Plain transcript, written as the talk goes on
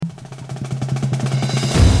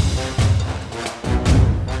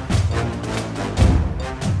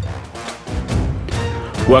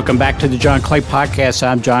Welcome back to the John Clay Podcast.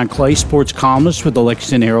 I'm John Clay, sports columnist with the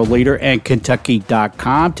Lexington Herald-Leader and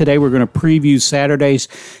Kentucky.com. Today we're going to preview Saturday's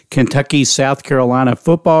Kentucky-South Carolina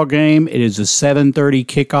football game. It is a 7:30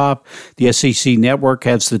 kickoff. The SEC Network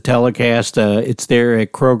has the telecast. It's there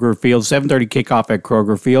at Kroger Field. 7:30 kickoff at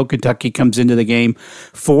Kroger Field. Kentucky comes into the game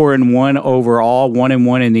 4-1 overall,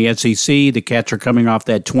 1-1 in the SEC. The Cats are coming off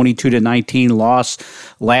that 22-19 loss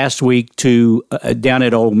last week to down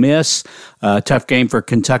at Ole Miss. Tough game for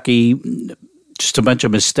Kentucky. Just a bunch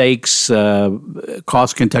of mistakes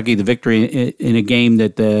cost Kentucky the victory in a game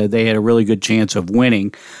that they had a really good chance of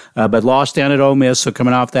winning. But lost down at Ole Miss, so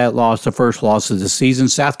coming off that loss, the first loss of the season.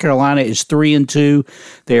 South Carolina is 3-2.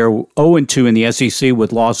 They are 0-2 in the SEC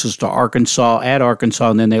with losses to Arkansas,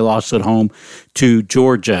 and then they lost at home to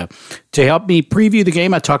Georgia. To help me preview the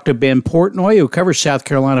game, I talked to Ben Portnoy, who covers South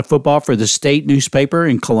Carolina football for the State newspaper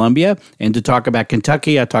in Columbia. And to talk about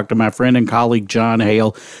Kentucky, I talked to my friend and colleague John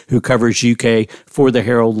Hale, who covers UK for the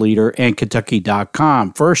Herald-Leader and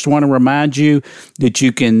Kentucky.com. First, I want to remind you that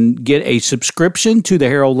you can get a subscription to the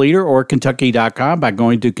Herald-Leader or Kentucky.com by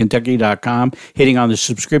going to Kentucky.com, hitting on the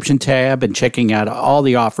subscription tab, and checking out all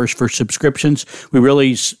the offers for subscriptions. We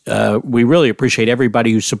really appreciate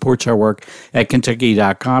everybody who supports our work at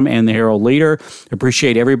Kentucky.com and the Herald-Leader.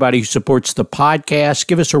 Appreciate everybody who supports the podcast.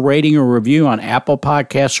 Give us a rating or review on Apple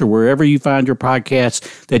Podcasts or wherever you find your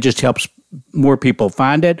podcasts. That just helps more people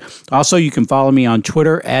find it. Also, you can follow me on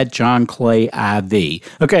Twitter at JohnClayIV.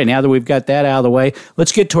 Okay, now that we've got that out of the way,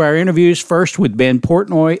 let's get to our interviews. First with Ben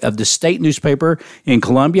Portnoy of the State newspaper in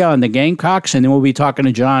Columbia on the Gamecocks, and then we'll be talking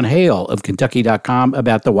to John Hale of Kentucky.com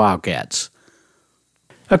about the Wildcats.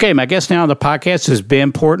 Okay, my guest now on the podcast is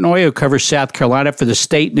Ben Portnoy, who covers South Carolina for the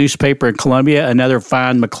State newspaper in Columbia, another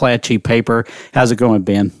fine McClatchy paper. How's it going,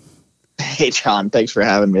 Ben? Hey, John. Thanks for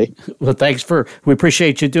having me. Well, we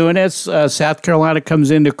appreciate you doing this. South Carolina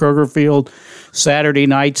comes into Kroger Field Saturday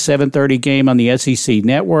night, 7:30 game on the SEC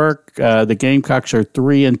Network. The Gamecocks are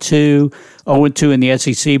 3-2, 0-2 in the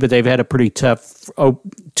SEC, but they've had a pretty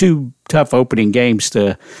two tough opening games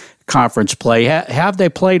to conference play. How have they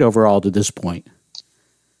played overall to this point?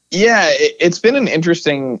 Yeah, it's been an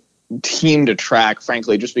interesting team to track,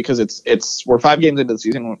 frankly, just because we're 5 games into the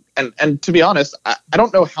season, and to be honest, I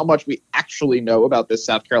don't know how much we actually know about this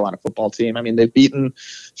South Carolina football team. I mean, they've beaten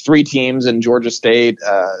 3 teams in Georgia State,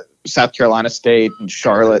 South Carolina State, and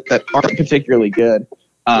Charlotte that aren't particularly good.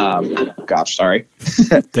 Sorry.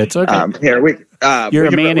 That's okay. You're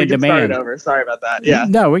a man in demand. Over. Sorry about that. Yeah.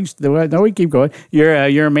 No, we keep going.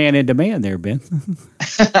 You're a man in demand there, Ben.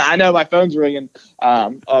 I know my phone's ringing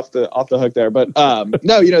off the hook there, but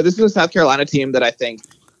no, this is a South Carolina team that I think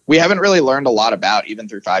we haven't really learned a lot about even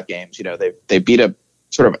through 5 games. They beat a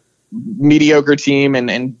sort of mediocre team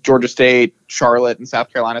in Georgia State, Charlotte, and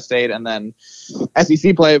South Carolina State, and then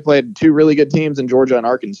SEC played 2 really good teams in Georgia and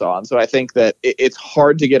Arkansas. And so I think that it's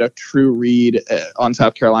hard to get a true read on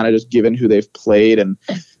South Carolina just given who they've played, and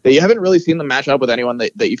that you haven't really seen them match up with anyone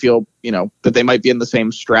that you feel that they might be in the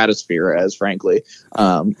same stratosphere as, frankly.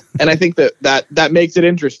 And I think that makes it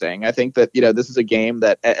interesting. I think that this is a game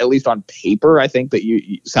that, at least on paper, I think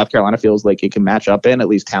that South Carolina feels like it can match up in, at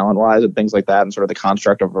least talent wise and things like that, and sort of the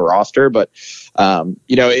construct of a roster. But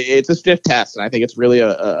it's a stiff test, and I think it's really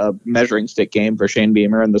a measuring stick game for Shane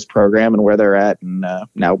Beamer and this program and where they're at, and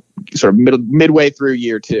now sort of midway through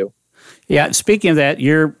year 2. Yeah, speaking of that,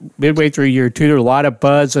 you're midway through year 2. There's a lot of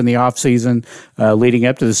buzz in the offseason leading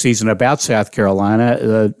up to the season about South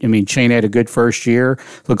Carolina. Shane had a good first year.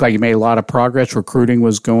 Looked like he made a lot of progress. Recruiting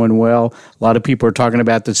was going well. A lot of people are talking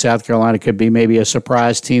about that South Carolina could be maybe a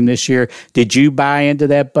surprise team this year. Did you buy into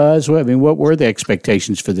that buzz? What were the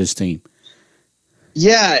expectations for this team?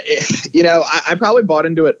 Yeah, I probably bought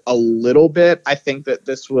into it a little bit. I think that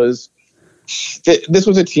this was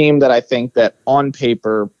a team that I think that on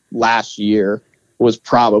paper last year was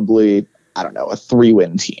probably, a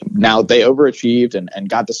 3-win team. Now, they overachieved and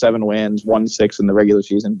got to 7 wins, won 6 in the regular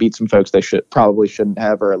season, beat some folks they shouldn't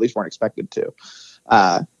have, or at least weren't expected to.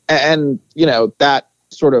 That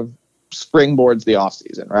sort of springboards the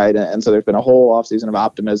offseason, right? And so there's been a whole offseason of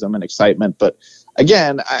optimism and excitement. But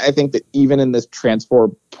again, I think that even in this transfer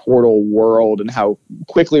portal world and how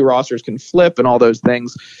quickly rosters can flip and all those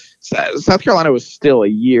things, South Carolina was still 2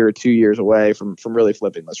 years away from really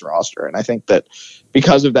flipping this roster. And I think that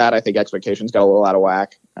because of that, I think expectations got a little out of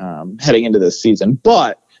whack heading into this season.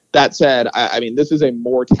 But that said, this is a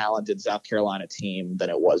more talented South Carolina team than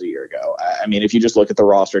it was a year ago. If you just look at the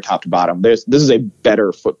roster top to bottom, this is a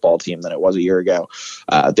better football team than it was a year ago.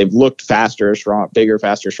 They've looked faster, bigger,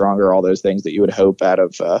 faster, stronger, all those things that you would hope out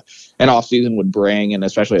of an offseason would bring, and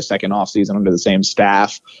especially a second offseason under the same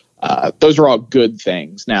staff. Those are all good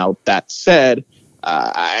things. Now, that said,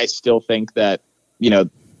 I still think that,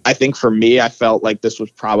 I think for me, I felt like this was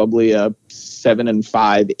probably a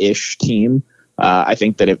 7-5-ish team. I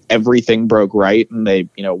think that if everything broke right and they,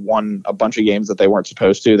 won a bunch of games that they weren't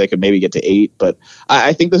supposed to, they could maybe get to 8. But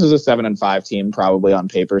I think this is a 7-5 team probably on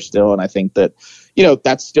paper still. And I think that,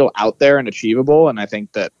 that's still out there and achievable. And I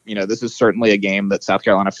think that, this is certainly a game that South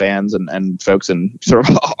Carolina fans and folks in sort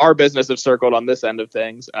of our business have circled on this end of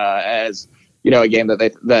things as, a game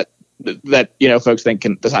that folks think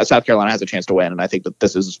South Carolina has a chance to win. And I think that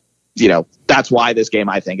this is, that's why this game,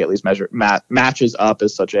 I think, at least matches up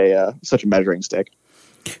as such a measuring stick.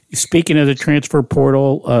 Speaking of the transfer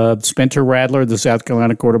portal, Spencer Rattler, the South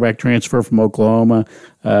Carolina quarterback transfer from Oklahoma,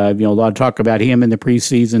 a lot of talk about him in the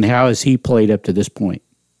preseason. How has he played up to this point?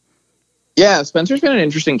 Yeah, Spencer's been an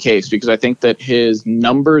interesting case because I think that his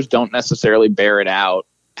numbers don't necessarily bear it out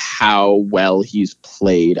how well he's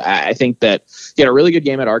played. I think that he had a really good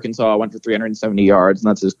game at Arkansas, went for 370 yards, and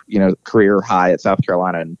that's his career high at South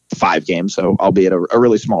Carolina in 5 games, so albeit a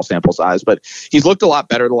really small sample size. But he's looked a lot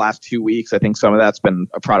better the last 2 weeks. I think some of that's been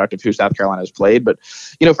a product of who South Carolina has played. But,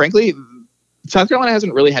 frankly, South Carolina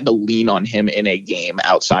hasn't really had to lean on him in a game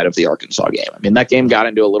outside of the Arkansas game. I mean, that game got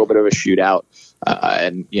into a little bit of a shootout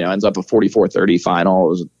and, ends up a 44-30 final. It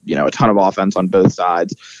was, a ton of offense on both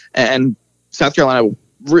sides. And South Carolina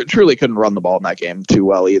truly couldn't run the ball in that game too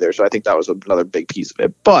well either. So I think that was another big piece of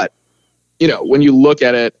it. But, when you look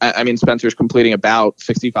at it, I mean, Spencer's completing about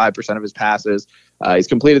 65% of his passes. He's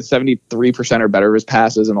completed 73% or better of his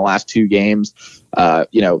passes in the last 2 games.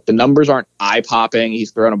 The numbers aren't eye-popping.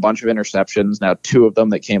 He's thrown a bunch of interceptions. Now, 2 of them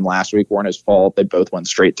that came last week weren't his fault. They both went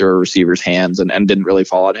straight through a receiver's hands and didn't really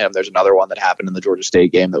fall on him. There's another one that happened in the Georgia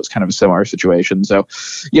State game that was kind of a similar situation. So,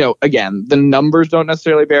 again, the numbers don't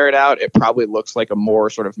necessarily bear it out. It probably looks like a more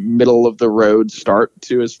sort of middle-of-the-road start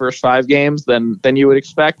to his first 5 games than you would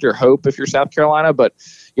expect or hope if you're South Carolina. But,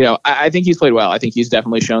 I think he's played well. I think he's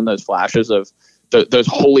definitely shown those flashes of those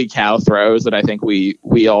holy cow throws that I think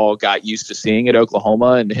we all got used to seeing at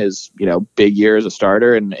Oklahoma in his, big year as a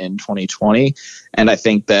starter in 2020. And I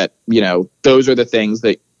think that, those are the things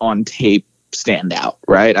that on tape stand out,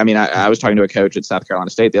 right? I mean, I was talking to a coach at South Carolina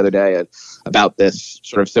State the other day about this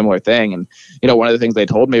sort of similar thing. And, one of the things they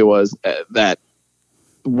told me was that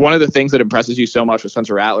one of the things that impresses you so much with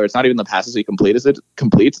Spencer Rattler, it's not even the passes he completes, it's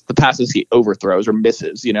the passes he overthrows or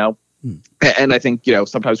misses, And I think,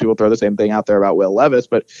 sometimes people throw the same thing out there about Will Levis,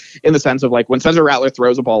 but in the sense of like when Spencer Rattler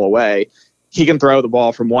throws a ball away, he can throw the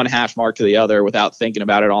ball from one hash mark to the other without thinking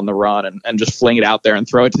about it on the run and just fling it out there and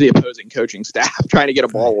throw it to the opposing coaching staff trying to get a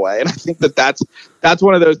ball away. And I think that's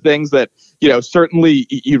one of those things that, certainly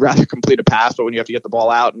you'd rather complete a pass, but when you have to get the ball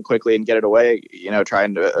out and quickly and get it away,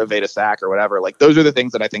 trying to evade a sack or whatever, like those are the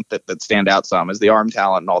things that I think that stand out some is the arm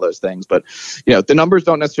talent and all those things. But, the numbers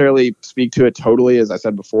don't necessarily speak to it totally, as I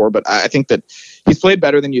said before, but I think that he's played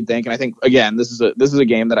better than you'd think. And I think, again, this is a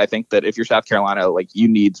game that I think that if you're South Carolina, like you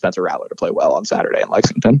need Spencer Rattler to play well on Saturday in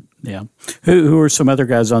Lexington. Yeah. Who are some other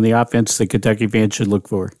guys on the offense that Kentucky fans should look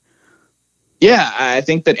for? Yeah, I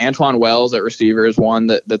think that Antoine Wells at receiver is one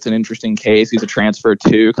that's an interesting case. He's a transfer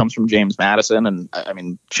too, comes from James Madison. And I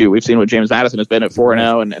mean, we've seen what James Madison has been at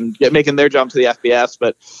 4-0 and making their jump to the FBS.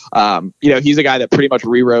 But, he's a guy that pretty much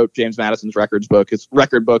rewrote James Madison's record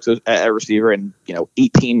books at receiver in,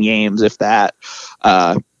 18 games, if that.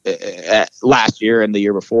 Last year and the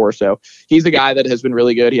year before. So he's a guy that has been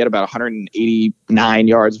really good. He had about 189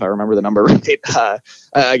 yards, if I remember the number right,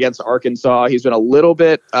 against Arkansas. He's been a little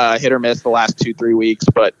bit hit or miss the last 2-3 weeks,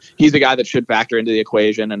 but he's a guy that should factor into the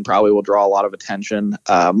equation and probably will draw a lot of attention.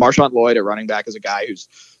 Marshawn Lloyd at running back is a guy who's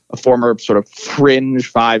a former sort of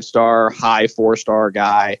fringe 5-star, high 4-star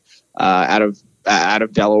guy out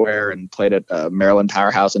of Delaware and played at Maryland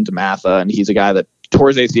Powerhouse in DeMatha. And he's a guy that tore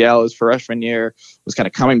his ACL his freshman year, was kind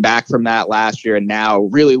of coming back from that last year, and now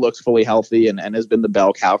really looks fully healthy and has been the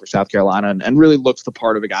bell cow for South Carolina and really looks the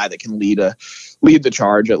part of a guy that can lead the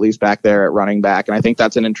charge, at least back there at running back. And I think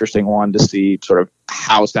that's an interesting one to see sort of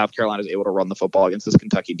how South Carolina is able to run the football against this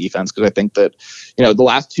Kentucky defense, because I think that, the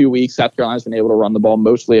last 2 weeks, South Carolina's been able to run the ball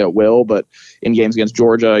mostly at will, but in games against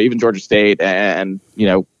Georgia, even Georgia State and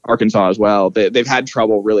Arkansas as well, they've had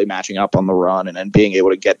trouble really matching up on the run and being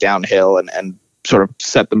able to get downhill and sort of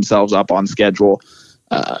set themselves up on schedule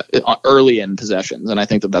early in possessions. And I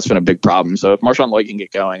think that's been a big problem. So if Marshawn Lloyd can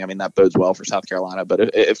get going, I mean, that bodes well for South Carolina.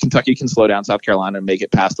 But if Kentucky can slow down South Carolina and make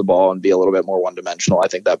it past the ball and be a little bit more one-dimensional, I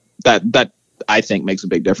think that I think makes a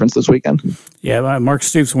big difference this weekend. Yeah, Mark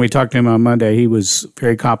Stoops, when we talked to him on Monday, he was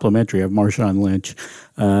very complimentary of Marshawn Lynch,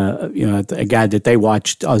 a guy that they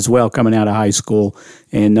watched as well coming out of high school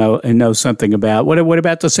and know something about. What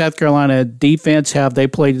about the South Carolina defense? How have they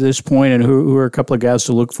played to this point, and who are a couple of guys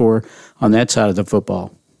to look for on that side of the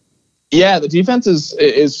football? Yeah, the defense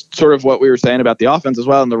is sort of what we were saying about the offense as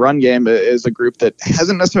well. And the run game is a group that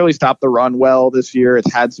hasn't necessarily stopped the run well this year.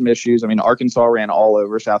 It's had some issues. I mean, Arkansas ran all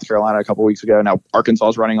over South Carolina a couple weeks ago. Now Arkansas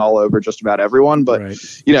is running all over just about everyone. But, right.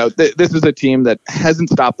 This is a team that hasn't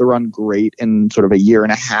stopped the run great in sort of a year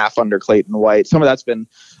and a half under Clayton White. Some of that's been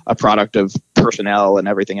a product of personnel and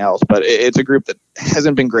everything else. But it's a group that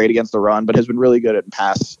hasn't been great against the run, but has been really good at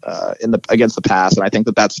pass against the pass. And I think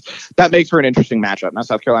that makes for an interesting matchup. Now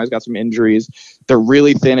South Carolina's got some injuries. They're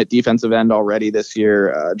really thin at defensive end already this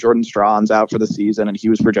year. Jordan Strawn's out for the season, and he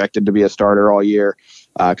was projected to be a starter all year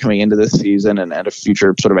coming into this season and a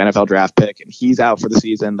future sort of NFL draft pick. And he's out for the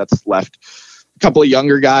season. That's left a couple of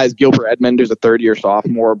younger guys. Gilbert Edmond, who's a third-year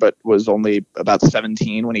sophomore, but was only about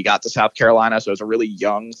 17 when he got to South Carolina. So it's a really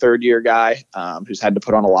young third-year guy who's had to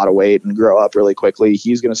put on a lot of weight and grow up really quickly.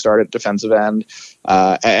 He's going to start at defensive end.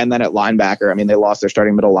 And then at linebacker, I mean, they lost their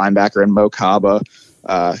starting middle linebacker in Mo Kaba,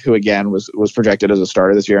 who again was projected as a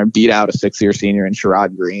starter this year and beat out a 6th-year senior in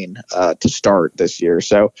Sherrod Green to start this year.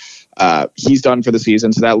 So he's done for the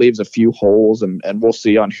season. So that leaves a few holes, and we'll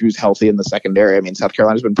see on who's healthy in the secondary. I mean, South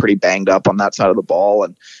Carolina's been pretty banged up on that side of the ball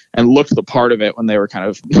and looked the part of it when they were kind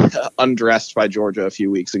of undressed by Georgia a few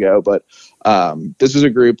weeks ago. But this is a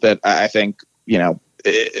group that I think,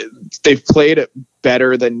 they've played it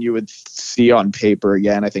better than you would see on paper.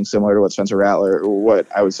 Again, I think similar to what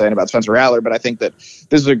I was saying about Spencer Rattler, but I think that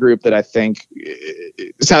this is a group that I think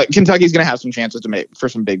Kentucky's going to have some chances to make for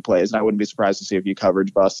some big plays, and I wouldn't be surprised to see a few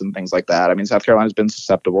coverage busts and things like that. I mean, South Carolina's been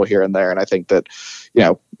susceptible here and there, and I think that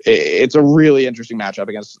it's a really interesting matchup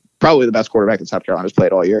against probably the best quarterback that South Carolina's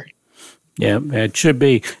played all year. Yeah, it should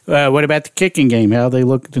be. What about the kicking game? How they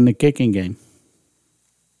looked in the kicking game?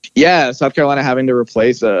 Yeah, South Carolina having to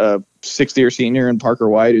replace a 6th-year senior in Parker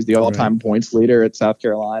White, who's the all-time points leader at South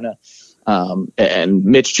Carolina. And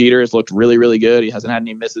Mitch Jeter has looked really, really good. He hasn't had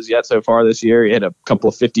any misses yet so far this year. He had a couple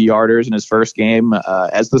of 50-yarders in his first game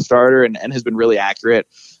as the starter and has been really accurate.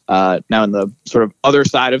 Now, in the sort of other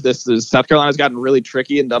side of this, is South Carolina's gotten really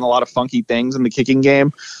tricky and done a lot of funky things in the kicking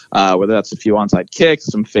game, whether that's a few onside kicks,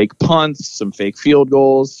 some fake punts, some fake field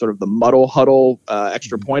goals, sort of the muddle huddle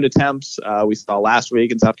extra point attempts we saw last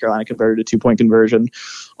week, and South Carolina converted a 2-point conversion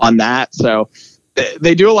on that. So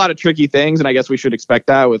they do a lot of tricky things, and I guess we should expect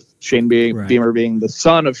that with Shane Beamer being the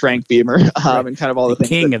son of Frank Beamer and kind of all the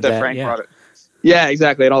things that Frank brought it. Yeah,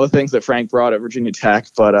 exactly. And all the things that Frank brought at Virginia Tech.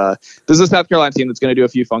 But this is a South Carolina team that's going to do a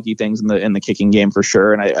few funky things in the kicking game for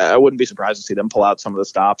sure. And I wouldn't be surprised to see them pull out some of the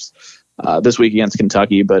stops this week against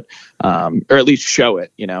Kentucky, but or at least show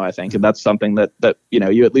it, I think. And that's something that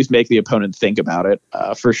you at least make the opponent think about it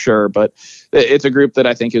for sure. But it's a group that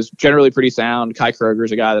I think is generally pretty sound. Kai Kroger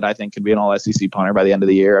is a guy that I think could be an all-SEC punter by the end of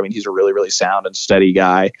the year. I mean, he's a really, really sound and steady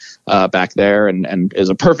guy back there and is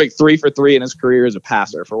a perfect 3 for 3 in his career as a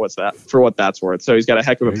passer for what that's worth. So he's got a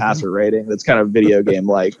heck of a passer rating that's kind of video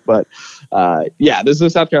game-like. But this is a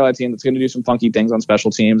South Carolina team that's going to do some funky things on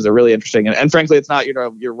special teams. They're really interesting. And frankly, it's not,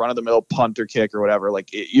 your run-of-the-mill punt or kick or whatever. Like,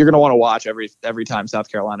 you're going to want to watch every time South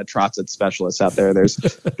Carolina trots its specialists out there.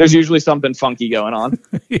 There's usually something funky going on.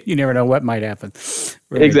 You never know what might happen.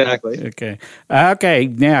 Right. Exactly. Okay.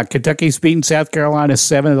 Now, Kentucky's beaten South Carolina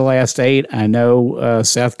 7 of the last 8. I know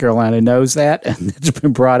South Carolina knows that, and it's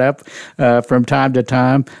been brought up from time to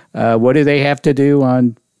time. What do they have to do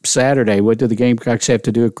on Saturday? What do the Gamecocks have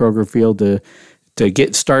to do at Kroger Field to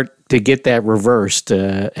get that reversed?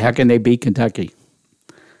 How can they beat Kentucky?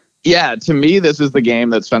 Yeah, to me, this is the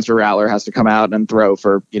game that Spencer Rattler has to come out and throw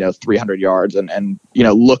for 300 yards and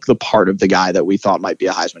look the part of the guy that we thought might be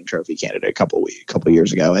a Heisman Trophy candidate a couple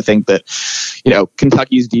years ago. I think that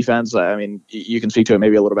Kentucky's defense. I mean, you can speak to it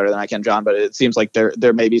maybe a little better than I can, John, but it seems like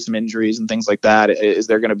there may be some injuries and things like that. Is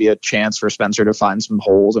there going to be a chance for Spencer to find some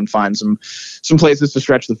holes and find some places to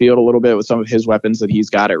stretch the field a little bit with some of his weapons that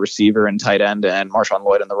he's got at receiver and tight end and Marshawn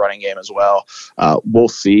Lloyd in the running game as well? We'll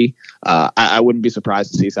see. I wouldn't be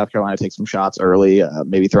surprised to see South Carolina take some shots early,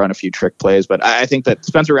 maybe throw in a few trick plays. But I think that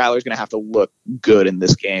Spencer Rattler is going to have to look good in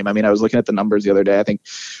this game. I mean, I was looking at the numbers the other day. I think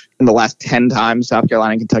in the last 10 times South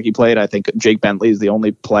Carolina and Kentucky played, I think Jake Bentley is the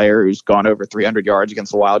only player who's gone over 300 yards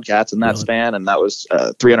against the Wildcats in that span, and that was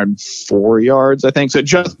 304 yards, I think. So it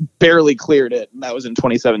just barely cleared it, and that was in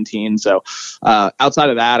 2017. So outside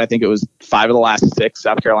of that, I think it was 5 of the last 6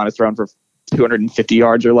 South Carolina's thrown for 250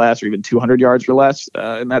 yards or less, or even 200 yards or less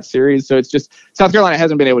in that series. So it's just South Carolina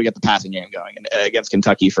hasn't been able to get the passing game going against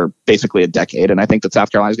Kentucky for basically a decade. And I think that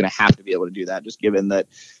South Carolina is going to have to be able to do that, just given that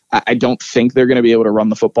I don't think they're going to be able to run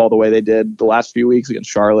the football the way they did the last few weeks against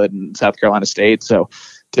Charlotte and South Carolina State. So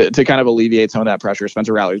to kind of alleviate some of that pressure,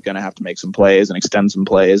 Spencer Rattler is going to have to make some plays and extend some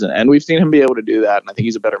plays. And we've seen him be able to do that. And I think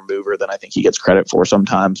he's a better mover than I think he gets credit for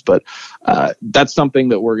sometimes. But that's something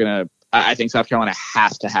that I think South Carolina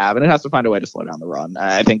has to have, and it has to find a way to slow down the run.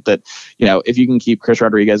 I think that, if you can keep Chris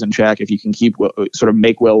Rodriguez in check, if you can keep sort of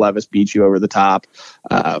make Will Levis beat you over the top,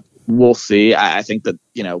 we'll see. I think that,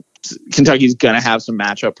 Kentucky's going to have some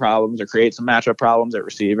matchup problems or create some matchup problems at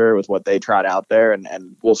receiver with what they trot out there.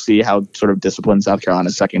 And we'll see how sort of disciplined South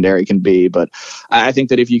Carolina's secondary can be. But I think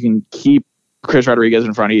that if you can keep Chris Rodriguez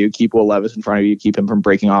in front of you, keep Will Levis in front of you, keep him from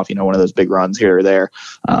breaking off, one of those big runs here or there.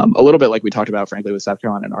 A little bit like we talked about, frankly, with South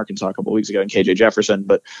Carolina and Arkansas a couple of weeks ago and KJ Jefferson.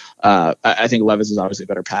 But I think Levis is obviously a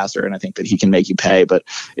better passer, and I think that he can make you pay. But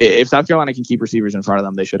if South Carolina can keep receivers in front of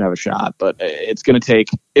them, they should have a shot. But it's going to take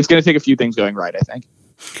a few things going right, I think.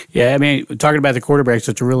 Yeah, I mean, talking about the quarterbacks,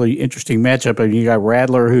 it's a really interesting matchup. I mean, you got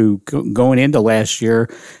Rattler, who going into last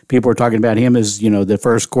year, people were talking about him as, the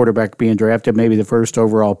first quarterback being drafted, maybe the first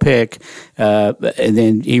overall pick. And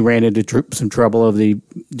then he ran into some trouble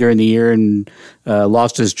during the year and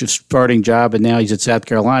lost his starting job, and now he's at South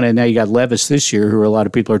Carolina. And now you got Levis this year, who a lot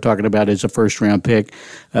of people are talking about as a first-round pick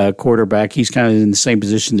quarterback. He's kind of in the same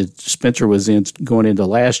position that Spencer was in going into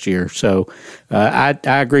last year. So I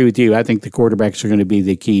agree with you. I think the quarterbacks are going to be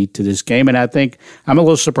the key to this game. And I think I'm a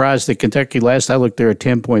little surprised that Kentucky, last I looked, they're a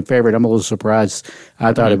 10-point favorite. I'm a little surprised.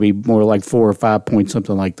 I thought it'd be more like 4 or 5 points,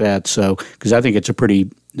 something like that. So, because I think it's a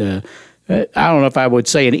pretty, I don't know if I would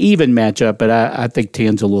say an even matchup, but I think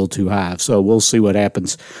 10's a little too high. So we'll see what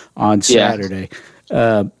happens on Saturday.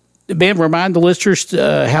 Ben, remind the listeners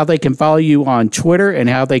how they can follow you on Twitter and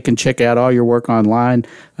how they can check out all your work online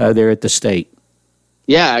there at the State.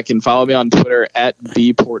 Yeah, I can follow me on Twitter at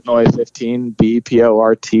bportnoy15,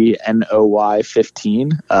 BPORTNOY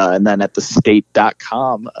 15, and then at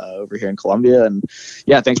thestate.com over here in Columbia. And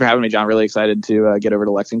yeah, thanks for having me, John. Really excited to get over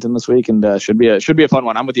to Lexington this week, and should be a fun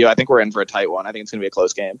one. I'm with you. I think we're in for a tight one. I think it's going to be a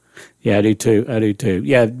close game. Yeah, I do too.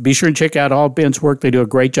 Yeah, be sure and check out all Ben's work. They do a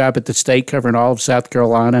great job at the State covering all of South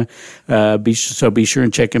Carolina. Be sure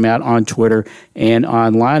and check him out on Twitter and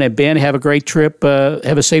online. And Ben, have a great trip.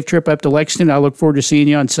 Have a safe trip up to Lexington. I look forward to seeing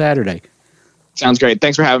you on Saturday. Sounds great.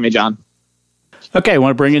 Thanks for having me, John. Okay, I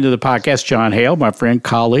want to bring into the podcast John Hale, my friend,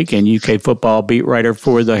 colleague, and UK football beat writer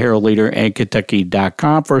for the Herald-Leader and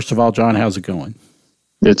Kentucky.com. First of all, John, how's it going?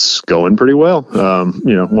 It's going pretty well.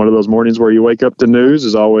 One of those mornings where you wake up to news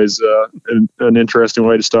is always an interesting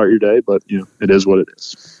way to start your day, but it is what it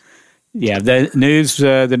is. Yeah, the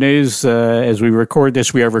news. As we record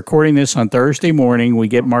this, we are recording this on Thursday morning. We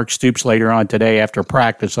get Mark Stoops later on today after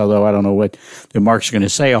practice, although I don't know what Mark's going to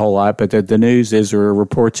say a whole lot. But the news is there are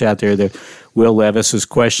reports out there that Will Levis is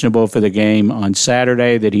questionable for the game on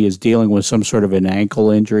Saturday, that he is dealing with some sort of an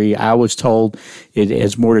ankle injury. I was told it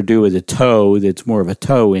has more to do with a toe, that's more of a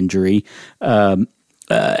toe injury.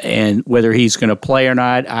 And whether he's going to play or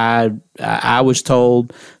not, I was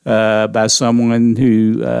told by someone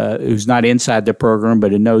who's not inside the program,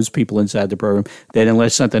 but who knows people inside the program, that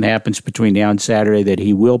unless something happens between now and Saturday, that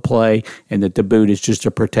he will play, and that the boot is just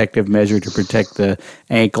a protective measure to protect the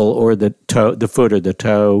ankle or the toe, the foot or the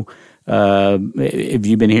toe. Have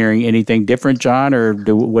you been hearing anything different, John, or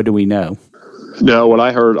what do we know? No, what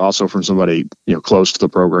I heard also from somebody close to the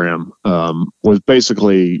program was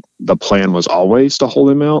basically the plan was always to hold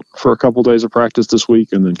him out for a couple days of practice this week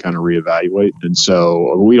and then kind of reevaluate. And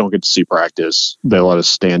so we don't get to see practice. They let us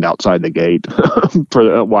stand outside the gate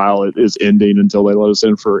for a while it is ending until they let us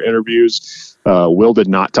in for interviews. Will did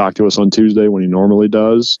not talk to us on Tuesday when he normally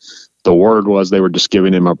does. The word was they were just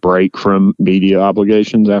giving him a break from media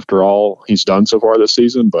obligations after all he's done so far this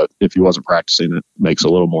season. But if he wasn't practicing, it makes a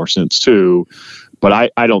little more sense too.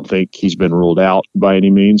 But I don't think he's been ruled out by any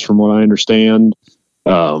means from what I understand.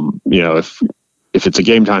 If it's a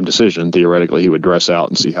game time decision, theoretically he would dress out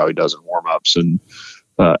and see how he does in warm-ups and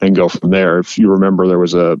go from there. If you remember, there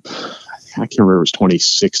was I can't remember if it was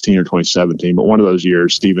 2016 or 2017, but one of those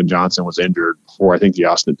years, Steven Johnson was injured before, I think, the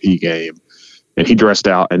Austin Peay game. And he dressed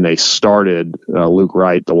out, and they started Luke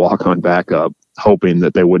Wright, the walk-on backup, hoping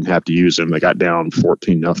that they wouldn't have to use him. They got down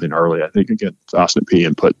 14-0 early, I think, against Austin Peay,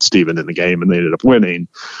 and put Steven in the game, and they ended up winning.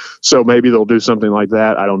 So maybe they'll do something like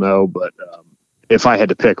that. I don't know, but if I had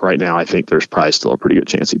to pick right now, I think there's probably still a pretty good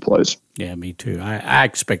chance he plays. Yeah, me too. I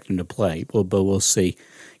expect him to play, but we'll see.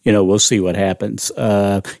 we'll see what happens.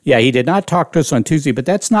 He did not talk to us on Tuesday, but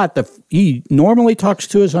that's not he normally talks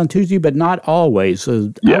to us on Tuesday, but not always.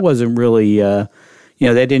 So I wasn't really, that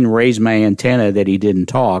didn't raise my antenna that he didn't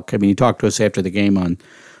talk. I mean, he talked to us after the game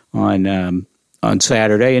on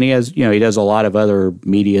Saturday, and he does a lot of other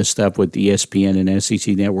media stuff with ESPN and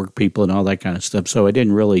SEC Network people and all that kind of stuff. So it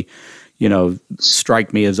didn't really,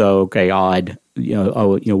 strike me as odd.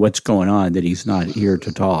 What's going on that he's not here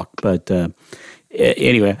to talk. But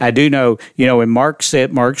anyway, I do know, when Mark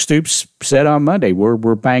Stoops said on Monday,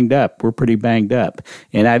 we're banged up. We're pretty banged up.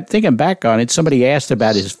 And I'm thinking back on it, somebody asked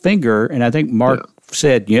about his finger, and I think Mark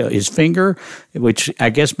said, his finger, which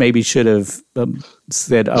I guess maybe should have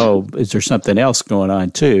said, is there something else going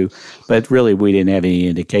on too? But really, we didn't have any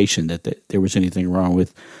indication that there was anything wrong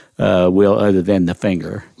with Will other than the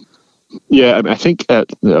finger. Yeah, I think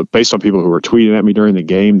based on people who were tweeting at me during the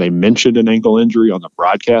game, they mentioned an ankle injury on the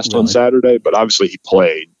broadcast on Saturday, but obviously he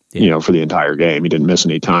played, for the entire game. He didn't miss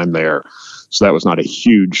any time there. So that was not a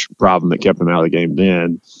huge problem that kept him out of the game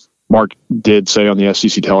then. Mark did say on the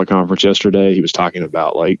SEC teleconference yesterday, he was talking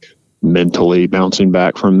about mentally bouncing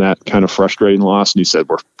back from that kind of frustrating loss. And he said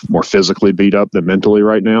we're more physically beat up than mentally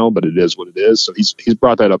right now, but it is what it is. So he's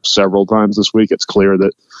brought that up several times this week. It's clear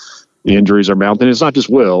that the injuries are mounting. It's not just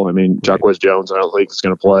Will. I mean, Jacquez Jones, I don't think is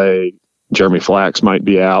going to play. Jeremy Flax might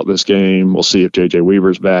be out this game. We'll see if J.J.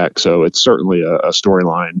 Weaver's back. So it's certainly a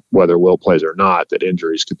storyline, whether Will plays or not, that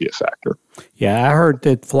injuries could be a factor. Yeah, I heard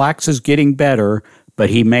that Flax is getting better, but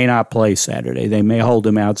he may not play Saturday. They may hold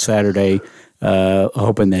him out Saturday,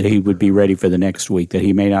 hoping that he would be ready for the next week, that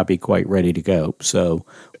he may not be quite ready to go. So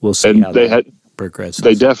we'll see how that progresses.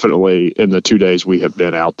 They definitely, in the 2 days we have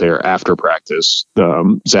been out there after practice,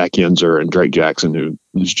 Zach Yenzer and Drake Jackson, who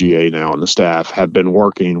is GA now on the staff, have been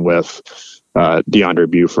working with DeAndre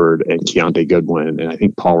Buford and Keontae Goodwin, and I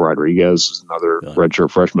think Paul Rodriguez is another redshirt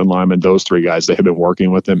freshman lineman. Those three guys, they have been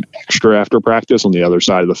working with them extra after practice on the other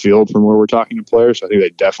side of the field from where we're talking to players. So I think they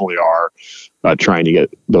definitely are trying to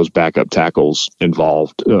get those backup tackles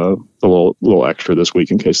involved a little extra this week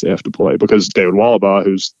in case they have to play. Because David Wallabaugh,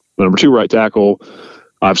 who's the number 2 right tackle,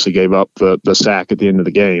 obviously gave up the sack at the end of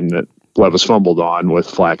the game that Levis fumbled on with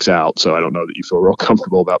Flax out. So I don't know that you feel real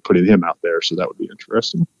comfortable about putting him out there. So that would be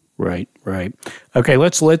interesting. Right. Okay,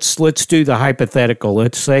 let's do the hypothetical.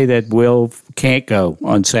 Let's say that Will can't go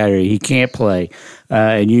on Saturday. He can't play.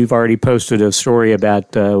 And you've already posted a story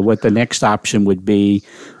about what the next option would be,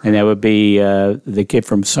 and that would be the kid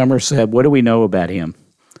from Somerset. What do we know about him?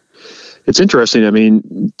 It's interesting. I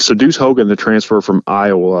mean, so Deuce Hogan, the transfer from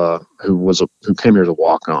Iowa, who came here as a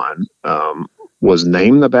walk-on, was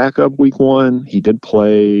named the backup week 1. He did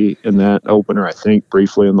play in that opener, I think,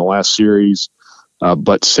 briefly in the last series.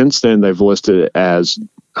 But since then, they've listed it as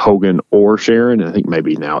Hogan or Sharon. I think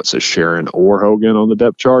maybe now it says Sharon or Hogan on the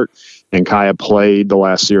depth chart. And Kaya played the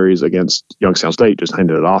last series against Youngstown State, just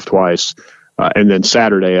handed it off twice. And then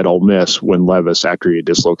Saturday at Ole Miss, when Levis, after he had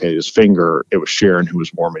dislocated his finger, it was Sharon who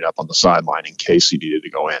was warming up on the sideline in case he needed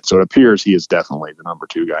to go in. So it appears he is definitely the number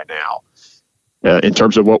 2 guy now. In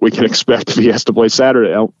terms of what we can expect if he has to play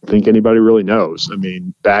Saturday, I don't think anybody really knows. I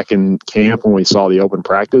mean, back in camp when we saw the open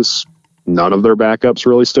practice, none of their backups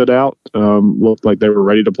really stood out. Looked like they were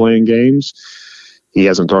ready to play in games. He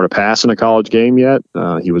hasn't thrown a pass in a college game yet.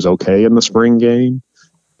 He was okay in the spring game.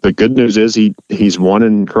 The good news is he's won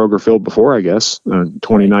in Kroger Field before, I guess.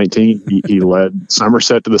 2019, he led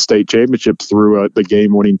Somerset to the state championship through the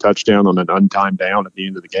game-winning touchdown on an untimed down at the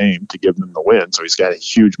end of the game to give them the win. So he's got a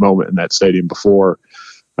huge moment in that stadium before.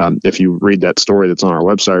 If you read that story that's on our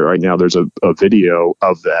website right now, there's a video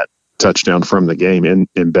of that touchdown from the game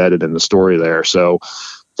embedded in the story there. So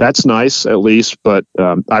that's nice, at least. But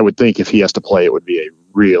I would think if he has to play, it would be a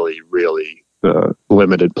really, really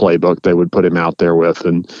limited playbook they would put him out there with.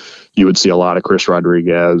 And you would see a lot of Chris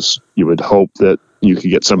Rodriguez. You would hope that you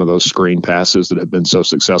could get some of those screen passes that have been so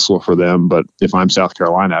successful for them. But if I'm South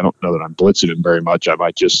Carolina, I don't know that I'm blitzing him very much. I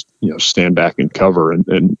might just stand back and cover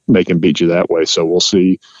and make him beat you that way. So we'll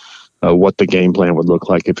see what the game plan would look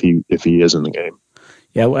like if he is in the game.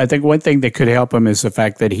 Yeah, I think one thing that could help him is the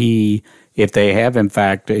fact that if they have, in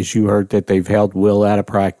fact, as you heard, that they've held Will out of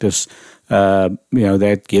practice,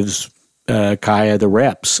 that gives Kaya the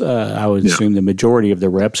reps. I would assume the majority of the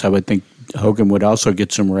reps. I would think Hogan would also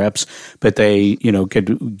get some reps, but they,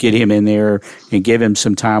 could get him in there and give him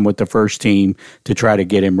some time with the first team to try to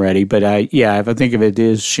get him ready. But if I think of it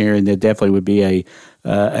is Sharon, there definitely would be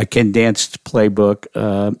a condensed playbook,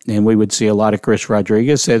 and we would see a lot of Chris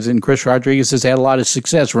Rodriguez. And Chris Rodriguez has had a lot of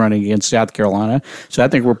success running against South Carolina, so I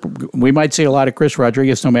think we might see a lot of Chris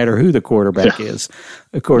Rodriguez no matter who the quarterback is.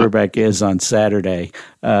 The quarterback is on Saturday.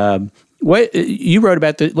 What you wrote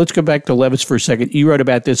about let's go back to Levis for a second. You wrote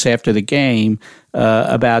about this after the game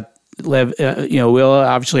about Will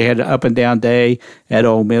obviously had an up and down day at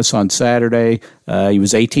Ole Miss on Saturday. He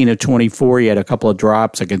was 18 of 24. He had a couple of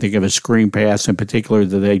drops. I can think of a screen pass in particular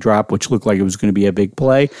that they dropped, which looked like it was going to be a big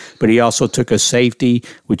play. But he also took a safety,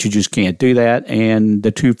 which you just can't do that, and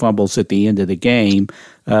the 2 fumbles at the end of the game.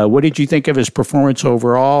 What did you think of his performance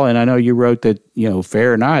overall? And I know you wrote that,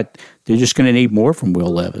 fair or not, they're just going to need more from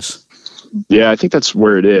Will Levis. Yeah, I think that's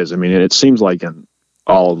where it is. I mean, it seems like in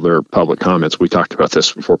all of their public comments, we talked about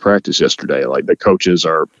this before practice yesterday, like the coaches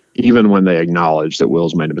are, even when they acknowledge that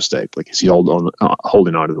Will's made a mistake, like is he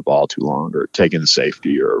holding on to the ball too long or taking the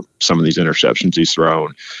safety or some of these interceptions he's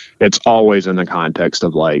thrown, it's always in the context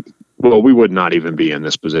of like, well, we would not even be in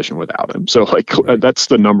this position without him. So like that's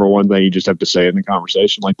the number one thing you just have to say in the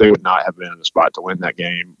conversation. Like they would not have been in the spot to win that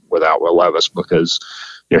game without Will Levis because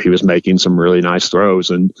he was making some really nice throws.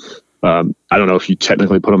 And I don't know if you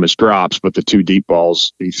technically put them as drops, but the 2 deep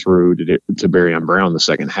balls he threw to Barion Brown in the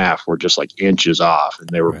second half were just like inches off, and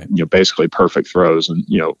they were basically perfect throws. And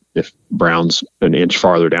if Brown's an inch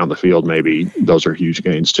farther down the field, maybe those are huge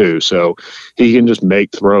gains too. So he can just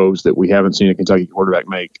make throws that we haven't seen a Kentucky quarterback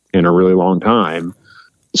make in a really long time.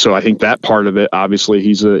 So I think that part of it, obviously,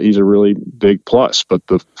 he's a really big plus. But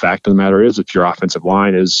the fact of the matter is, if your offensive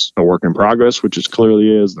line is a work in progress, which it clearly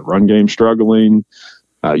is, the run game struggling.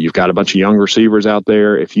 You've got a bunch of young receivers out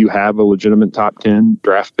there. If you have a legitimate top 10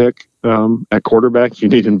 draft pick at quarterback, you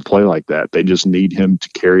need him to play like that. They just need him to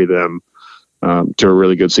carry them to a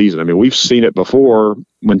really good season. I mean, we've seen it before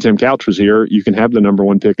when Tim Couch was here. You can have the number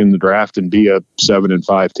 1 pick in the draft and be a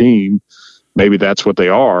 7-5 team. Maybe that's what they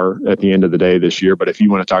are at the end of the day this year. But if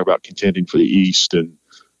you want to talk about contending for the East and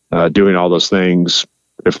doing all those things,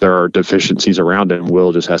 if there are deficiencies around him,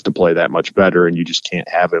 Will just has to play that much better, and you just can't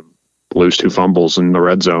have him lose 2 fumbles in the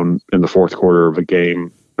red zone in the fourth quarter of a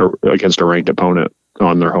game against a ranked opponent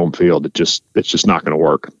on their home field. It's just not going to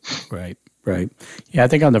work. Right. Yeah, I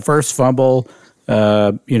think on the first fumble,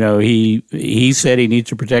 he said he needs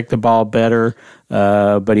to protect the ball better,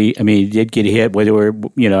 but he did get hit. I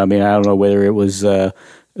don't know whether it was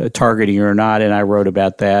targeting or not, and I wrote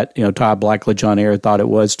about that. Todd Blackledge on air thought it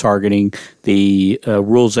was targeting. The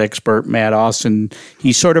rules expert, Matt Austin,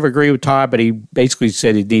 he sort of agreed with Todd, but he basically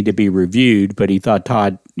said it needed to be reviewed, but he thought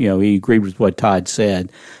Todd, he agreed with what Todd said.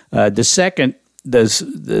 The second, this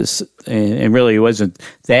and really it wasn't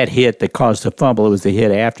that hit that caused the fumble, it was the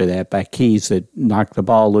hit after that by Keys that knocked the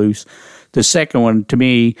ball loose. The second one, to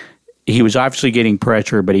me, he was obviously getting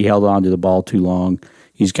pressure, but he held on to the ball too long.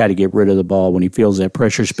 He's got to get rid of the ball when he feels that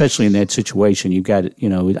pressure, especially in that situation. You've got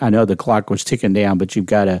to, I know the clock was ticking down, but you've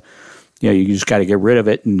got to, you just got to get rid of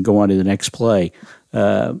it and go on to the next play.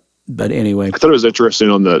 But anyway. I thought it was interesting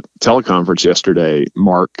on the teleconference yesterday,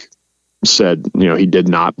 Mark said, he did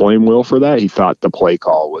not blame Will for that. He thought the play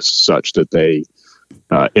call was such that they,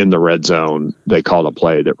 in the red zone, they called a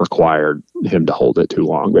play that required him to hold it too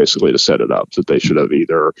long, basically to set it up, that they should have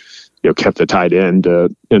either kept the tight end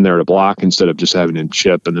in there to block instead of just having him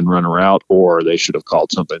chip and then run a route, or they should have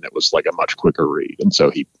called something that was like a much quicker read. And so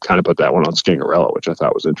he kind of put that one on Scangarello, which I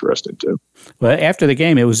thought was interesting too. Well, after the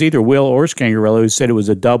game, it was either Will or Scangarello who said it was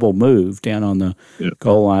a double move down on the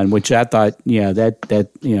goal line, which I thought,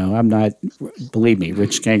 I'm not, believe me,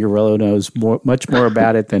 Rich Scangarello knows much more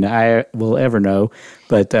about it than I will ever know.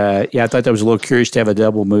 But I thought that was a little curious to have a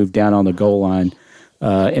double move down on the goal line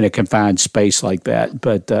in a confined space like that.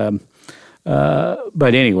 But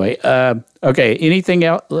anyway, okay. Anything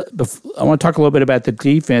else? I want to talk a little bit about the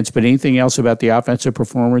defense, but anything else about the offensive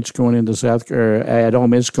performance going into at Ole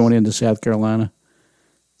Miss going into South Carolina?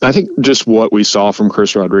 I think just what we saw from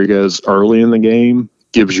Chris Rodriguez early in the game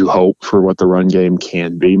gives you hope for what the run game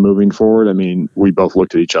can be moving forward. I mean, we both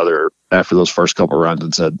looked at each other after those first couple of runs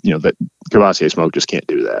and said, that Kavosiey Smoke just can't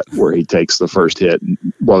do that, where he takes the first hit and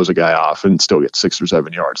blows a guy off and still gets 6 or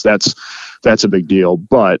 7 yards. That's a big deal,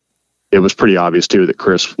 but it was pretty obvious too that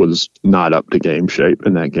Chris was not up to game shape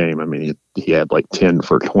in that game. I mean, he had like 10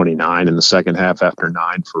 for 29 in the second half after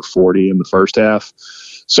 9 for 40 in the first half.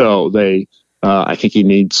 So I think he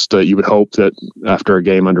needs to, you would hope that after a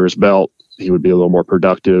game under his belt, he would be a little more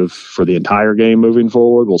productive for the entire game moving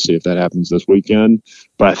forward. We'll see if that happens this weekend.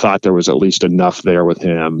 But I thought there was at least enough there with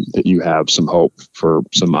him that you have some hope for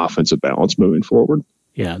some offensive balance moving forward.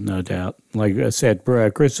 Yeah, no doubt. Like I said,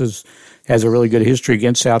 Chris has a really good history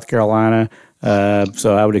against South Carolina,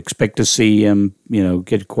 so I would expect to see him,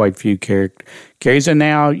 get quite a few carries. And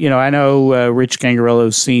now, I know Rich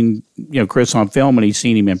Scangarello's seen, Chris on film and he's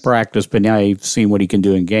seen him in practice, but now he's seen what he can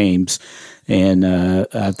do in games. And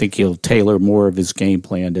I think he'll tailor more of his game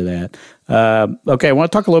plan to that. Okay, I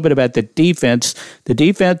want to talk a little bit about the defense. The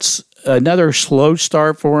defense, another slow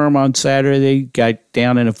start for them on Saturday. They got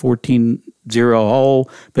down in a 14-0 hole,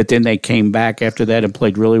 but then they came back after that and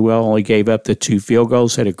played really well. Only gave up the 2 field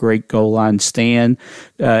goals, had a great goal line stand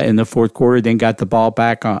in the fourth quarter, then got the ball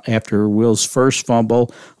back after Will's first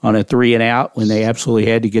fumble on a 3-and-out when they absolutely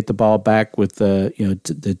had to get the ball back with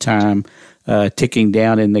the time ticking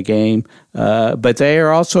down in the game. But they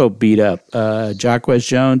are also beat up. Jacquez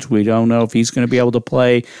Jones, we don't know if he's going to be able to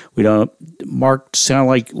play. Mark sound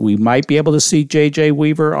like we might be able to see J.J.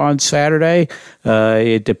 Weaver on Saturday.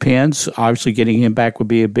 It depends. Obviously, getting him back would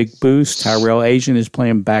be a big boost. Tyrell Asian is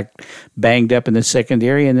playing banged up in the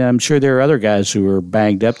secondary, and I'm sure there are other guys who are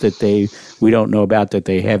banged up that we don't know about that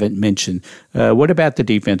they haven't mentioned. What about the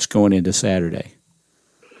defense going into Saturday?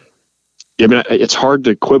 Yeah, I mean, it's hard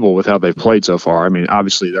to quibble with how they've played so far. I mean,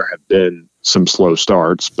 obviously there have been some slow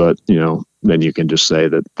starts, but, then you can just say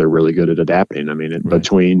that they're really good at adapting. I mean,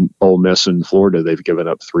 between Ole Miss and Florida, they've given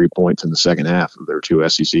up 3 points in the second half of their 2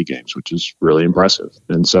 SEC games, which is really impressive.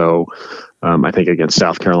 And so I think against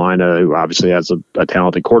South Carolina, who obviously has a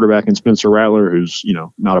talented quarterback in Spencer Rattler, who's,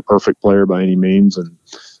 not a perfect player by any means.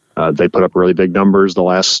 And they put up really big numbers the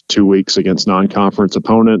last 2 weeks against non-conference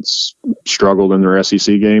opponents, struggled in their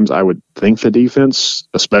SEC games. I would think the defense,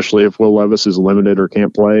 especially if Will Levis is limited or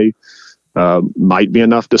can't play, might be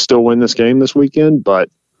enough to still win this game this weekend, but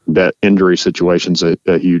that injury situation's a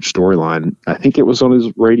huge storyline. I think it was on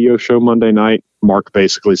his radio show Monday night. Mark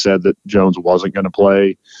basically said that Jones wasn't going to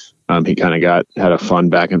play. He kind of had a fun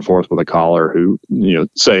back and forth with a caller who,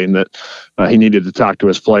 saying that he needed to talk to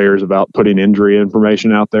his players about putting injury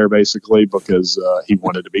information out there, basically, because he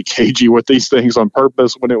wanted to be cagey with these things on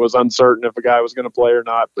purpose when it was uncertain if a guy was going to play or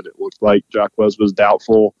not. But it looked like Jacquez was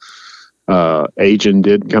doubtful. Agent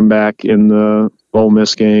did come back in the Ole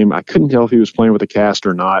Miss game. I couldn't tell if he was playing with the cast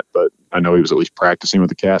or not, but I know he was at least practicing with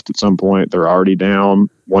the cast at some point. They're already down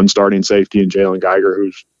one starting safety in Jalen Geiger,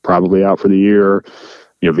 who's probably out for the year.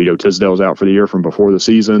 Vito Tisdale's out for the year from before the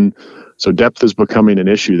season. So depth is becoming an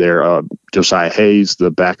issue there. Josiah Hayes,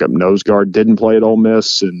 the backup nose guard, didn't play at Ole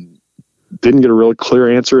Miss and didn't get a really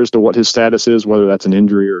clear answer as to what his status is, whether that's an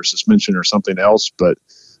injury or a suspension or something else. But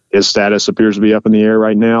his status appears to be up in the air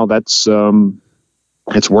right now. That's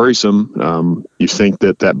it's worrisome. You think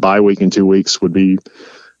that bye week in 2 weeks would be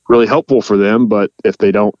really helpful for them, but if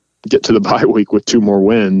they don't get to the bye week with 2 more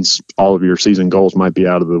wins, all of your season goals might be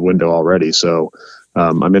out of the window already. So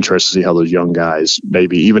I'm interested to see how those young guys,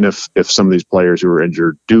 maybe even if some of these players who are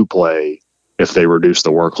injured do play, if they reduce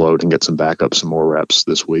the workload and get some backup, some more reps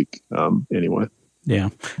this week. Anyway. Yeah.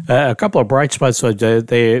 A couple of bright spots. So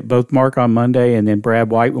they both Mark on Monday and then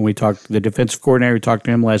Brad White, when we talked, the defensive coordinator, we talked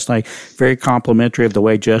to him last night, very complimentary of the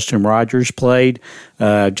way Justin Rogers played.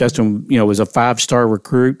 Justin, was a 5-star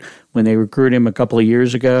recruit when they recruited him a couple of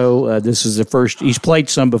years ago. This is the first, he's played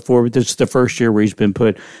some before, but this is the first year where he's been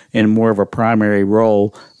put in more of a primary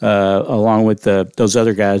role, along with those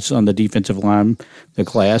other guys on the defensive line, the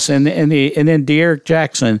class. And then De'Eric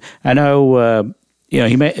Jackson, I know,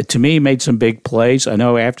 he made some big plays. I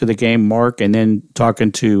know after the game, Mark, and then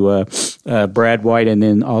talking to Brad White and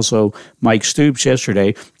then also Mike Stoops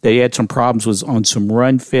yesterday, they had some problems on some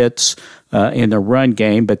run fits in the run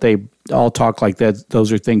game, but they all talk like that.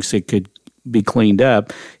 Those are things that could be cleaned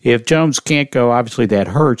up. If Jones can't go, obviously that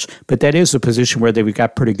hurts, but that is a position where they've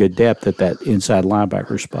got pretty good depth at that inside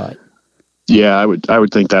linebacker spot. Yeah, I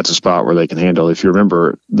would think that's a spot where they can handle. If you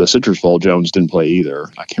remember, the Citrus Bowl, Jones didn't play either.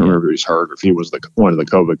 I can't remember if he's hurt or if he was one of the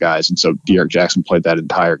COVID guys. And so De'Eric Jackson played that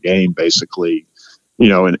entire game, basically,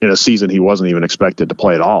 in a season he wasn't even expected to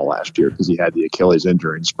play at all last year because he had the Achilles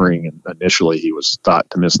injury in spring. And initially he was thought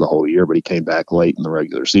to miss the whole year, but he came back late in the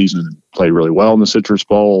regular season and played really well in the Citrus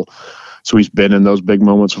Bowl. So he's been in those big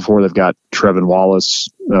moments before. They've got Trevin Wallace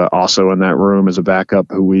also in that room as a backup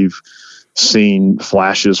who we've seen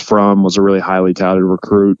flashes from, was a really highly touted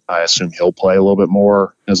recruit. I assume he'll play a little bit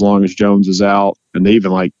more as long as Jones is out. And they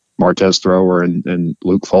even like Martez Thrower and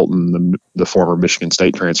Luke Fulton, the former Michigan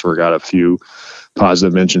State transfer, got a few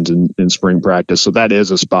positive mentions in spring practice. So that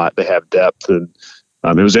is a spot they have depth. And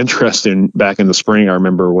it was interesting back in the spring. I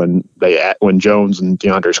remember when Jones and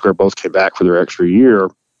DeAndre Square both came back for their extra year,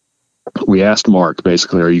 we asked Mark,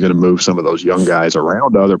 basically, are you going to move some of those young guys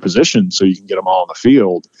around to other positions so you can get them all on the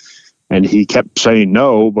field? And he kept saying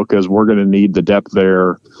no, because we're going to need the depth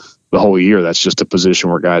there the whole year. That's just a position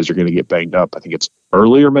where guys are going to get banged up. I think it's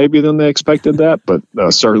earlier maybe than they expected that, but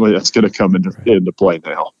certainly that's going to come into play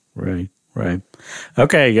now. Right.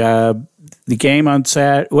 Okay. the game on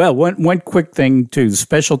Saturday. Well, one quick thing too: the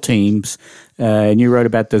special teams, and you wrote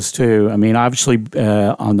about this too. I mean, obviously,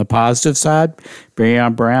 on the positive side,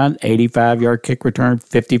 Breon Brown, 85-yard kick return,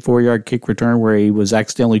 54-yard kick return, where he was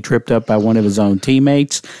accidentally tripped up by one of his own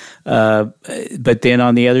teammates. But then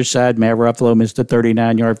on the other side, Matt Ruffalo missed a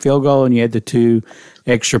 39-yard field goal, and you had the 2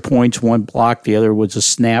 extra points, one block, the other was a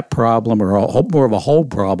snap problem or more of a hold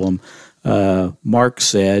problem. Mark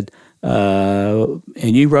said. And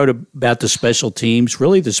you wrote about the special teams.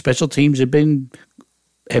 Really, the special teams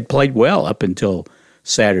had played well up until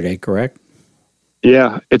Saturday, correct?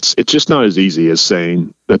 Yeah, it's just not as easy as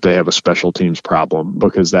saying that they have a special teams problem,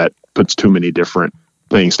 because that puts too many different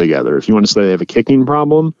things together. If you want to say they have a kicking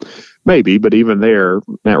problem, maybe, but even there,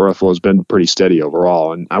 Matt Ruffalo has been pretty steady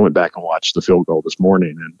overall. And I went back and watched the field goal this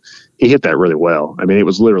morning, and he hit that really well. I mean, it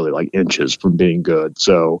was literally like inches from being good.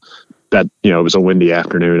 So that, it was a windy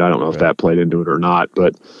afternoon. I don't know if that played into it or not,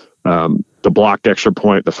 but the blocked extra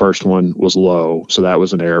point, the first one was low, so that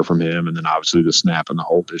was an error from him. And then obviously the snap and the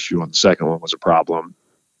hold issue on the second one was a problem.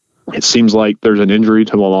 It seems like there's an injury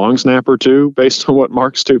to the long snapper too, based on what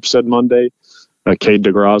Mark Stoops said Monday. Cade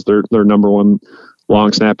DeGrasse, their number one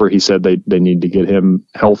long snapper, he said they need to get him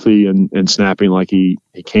healthy and snapping like he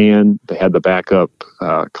can. They had the backup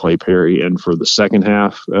Clay Perry in for the second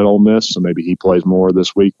half at Ole Miss, so maybe he plays more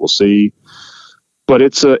this week. We'll see. But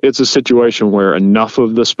it's a situation where enough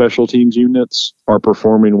of the special teams units are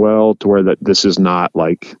performing well to where that this is not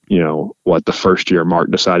like, what the first year Mark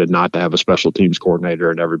decided not to have a special teams coordinator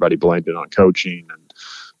and everybody blamed it on coaching.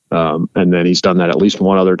 And then he's done that at least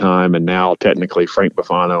one other time. And now technically Frank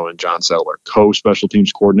Buffano and John Settle are co-special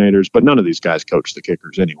teams coordinators, but none of these guys coach the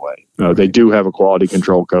kickers anyway. They do have a quality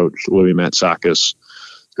control coach, William Matsakis,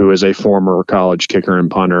 who is a former college kicker and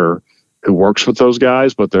punter who works with those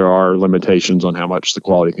guys, but there are limitations on how much the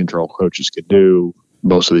quality control coaches can do.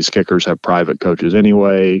 Most of these kickers have private coaches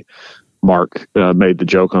anyway. Mark made the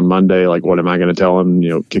joke on Monday, like, what am I going to tell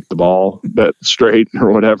him? Kick the ball straight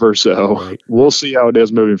or whatever. So We'll see how it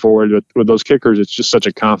is moving forward. With those kickers, it's just such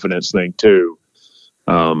a confidence thing too.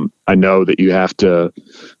 I know that you have to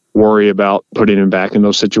worry about putting him back in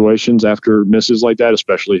those situations after misses like that,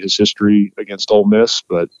 especially his history against Ole Miss.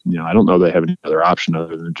 But, I don't know they have any other option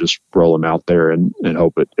other than just roll him out there and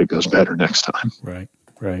hope it goes better next time.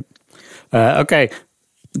 Right. Okay.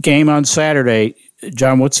 Game on Saturday.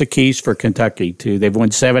 John, what's the keys for Kentucky? They've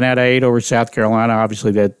won 7 out of 8 over South Carolina.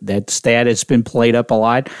 Obviously, that stat has been played up a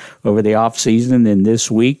lot over the offseason and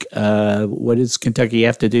this week. What does Kentucky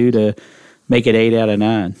have to do to make it 8 out of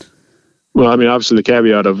 9? Well, I mean, obviously the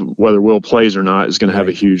caveat of whether Will plays or not is going to have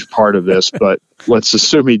a huge part of this, but let's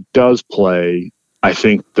assume he does play. I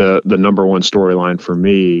think the number one storyline for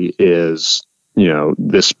me is,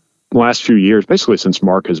 this last few years, basically since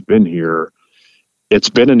Mark has been here, it's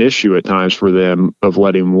been an issue at times for them of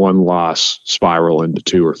letting one loss spiral into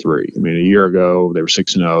 2 or 3. I mean, a year ago, they were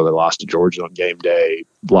 6-0. They lost to Georgia on game day,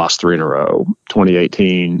 lost 3 in a row.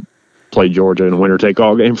 2018, played Georgia in a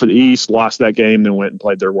winner-take-all game for the East, lost that game, then went and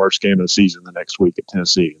played their worst game of the season the next week at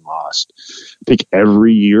Tennessee and lost. I think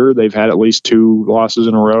every year they've had at least 2 losses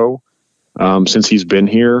in a row since he's been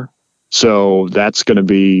here. So that's going to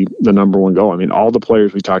be the number one goal. I mean, all the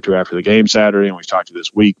players we talked to after the game Saturday and we talked to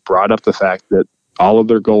this week brought up the fact that all of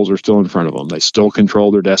their goals are still in front of them. They still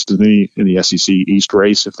control their destiny in the SEC East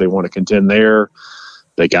race if they want to contend there.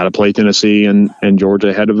 They got to play Tennessee and Georgia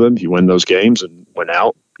ahead of them. If you win those games and win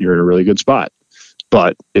out, you're in a really good spot.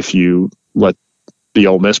 But if you let the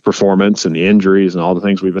Ole Miss performance and the injuries and all the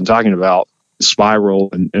things we've been talking about spiral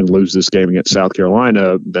and lose this game against South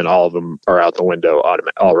Carolina, then all of them are out the window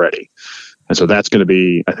already. And so that's going to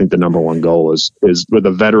be, I think, the number one goal is with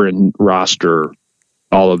a veteran roster,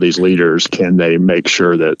 all of these leaders, can they make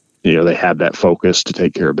sure that, they have that focus to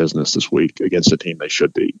take care of business this week against a team they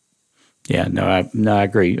should beat? Yeah, I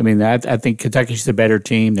agree. I mean, I think Kentucky's the better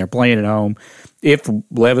team. They're playing at home. If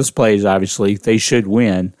Levis plays, obviously, they should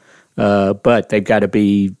win. But they've got to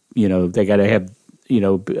be, they got to have,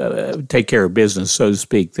 take care of business, so to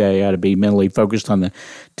speak. They got to be mentally focused on the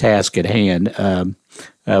task at hand.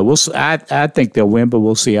 I think they'll win, but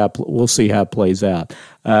we'll see how it plays out.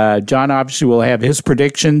 John obviously will have his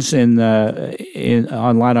predictions in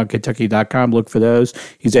online on Kentucky.com. Look for those.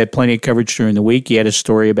 He's had plenty of coverage during the week. He had a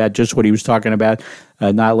story about just what he was talking about,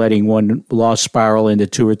 not letting one loss spiral into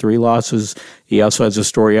 2 or 3 losses. He also has a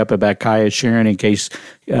story up about Kaya Sharon in case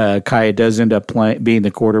Kaya does end up being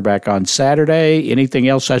the quarterback on Saturday. Anything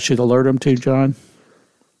else I should alert him to, John?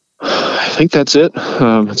 think that's it.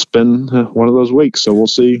 It's been one of those weeks, so we'll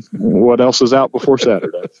see what else is out before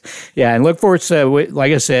Saturday. Yeah, and look forward to,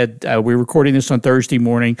 like I said, we're recording this on Thursday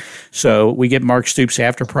morning, so we get Mark Stoops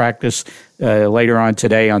after practice later on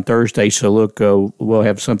today on Thursday. So look, we'll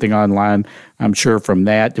have something online, I'm sure, from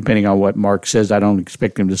that, depending on what Mark says. I don't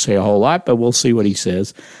expect him to say a whole lot, but we'll see what he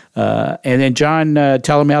says. And then, John,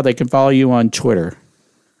 tell them how they can follow you on Twitter.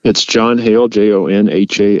 It's John Hale, JONHALE_HL.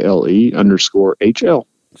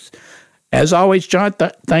 As always, John,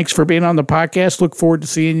 thanks for being on the podcast. Look forward to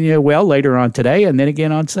seeing you, later on today and then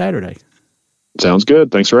again on Saturday. Sounds good.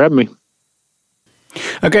 Thanks for having me.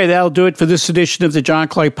 Okay, that'll do it for this edition of the John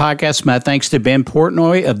Clay Podcast. My thanks to Ben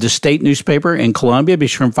Portnoy of the State Newspaper in Columbia. Be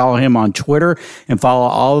sure and follow him on Twitter and follow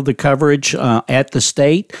all of the coverage at the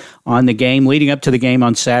State on the game, leading up to the game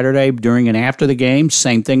on Saturday, during and after the game.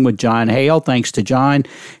 Same thing with John Hale. Thanks to John.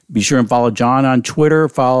 Be sure and follow John on Twitter.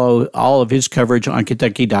 Follow all of his coverage on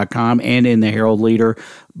Kentucky.com and in the Herald Leader,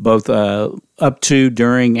 both up to,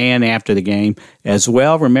 during, and after the game as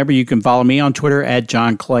well. Remember, you can follow me on Twitter at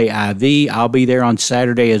John Clay IV. I'll be there on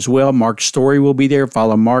Saturday as well. Mark Story will be there.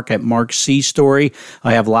 Follow Mark at Mark C. Story.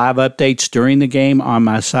 I have live updates during the game on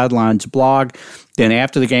my Sidelines blog. Then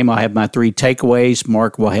after the game, I'll have my 3 takeaways.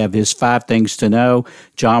 Mark will have his 5 things to know.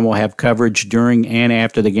 John will have coverage during and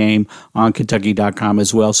after the game on Kentucky.com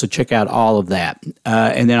as well. So check out all of that.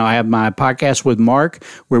 And then I'll have my podcast with Mark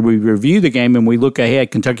where we review the game and we look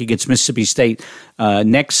ahead. Kentucky gets Mississippi State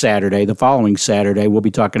next Saturday, the following Saturday. We'll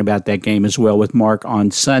be talking about that game as well with Mark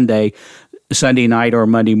on Sunday night or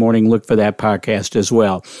Monday morning. Look for that podcast as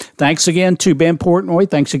well. Thanks again to Ben Portnoy.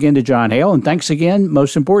 Thanks again to John Hale. And thanks again,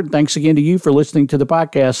 most important, thanks again to you for listening to the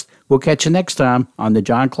podcast. We'll catch you next time on the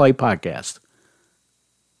John Clay Podcast.